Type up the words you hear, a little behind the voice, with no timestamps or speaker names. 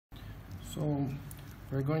So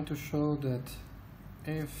we're going to show that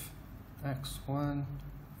if x1,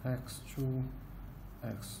 x2,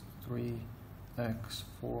 x3,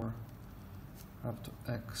 x4 up to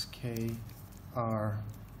xk are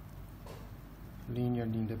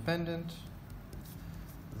linearly independent,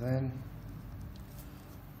 then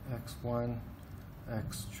x1,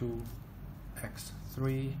 x2,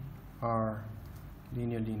 x3 are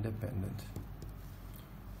linearly independent.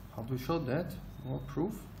 How do we show that? Well,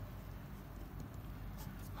 proof.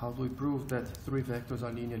 How do we prove that three vectors are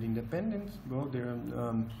linearly independent? Well, there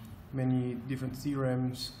are many different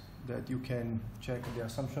theorems that you can check the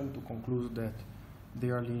assumption to conclude that they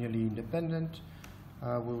are linearly independent.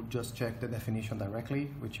 We'll just check the definition directly,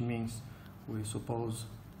 which means we suppose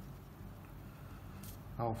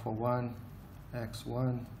alpha 1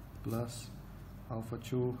 x1 plus alpha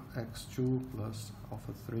 2 x2 plus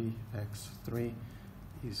alpha 3 x3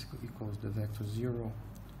 is equals the vector 0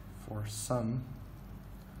 for some.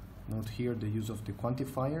 Note here the use of the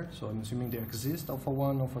quantifier, so I'm assuming there exists alpha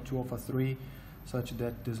 1, alpha 2, alpha 3 such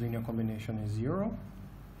that this linear combination is 0.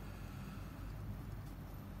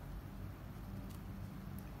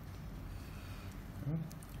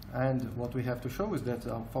 And what we have to show is that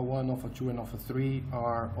alpha 1, alpha 2, and alpha 3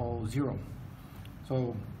 are all 0.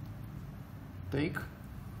 So take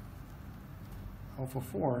alpha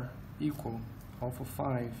 4 equal alpha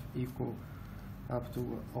 5 equal up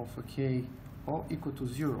to alpha k all equal to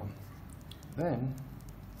 0. Then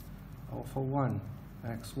alpha 1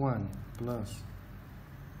 x1 plus,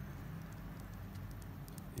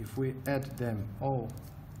 if we add them all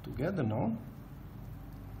together now,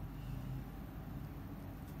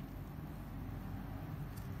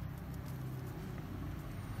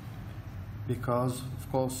 because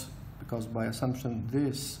by assumption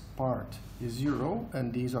this part is 0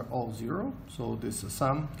 and these are all 0, so this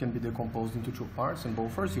sum can be decomposed into two parts and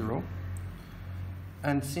both are 0.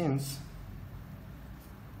 And since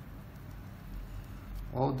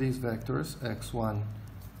all these vectors x1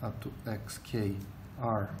 up to xk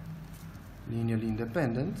are linearly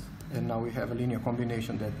independent, and now we have a linear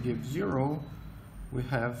combination that gives 0, we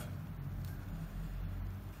have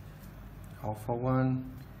alpha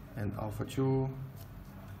 1 and alpha 2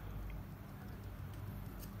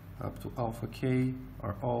 up to alpha k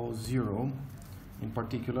are all 0. In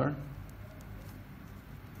particular,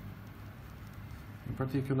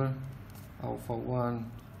 alpha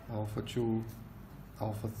 1, alpha 2,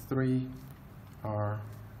 alpha 3 are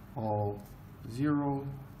all 0,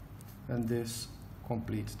 and this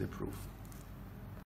completes the proof.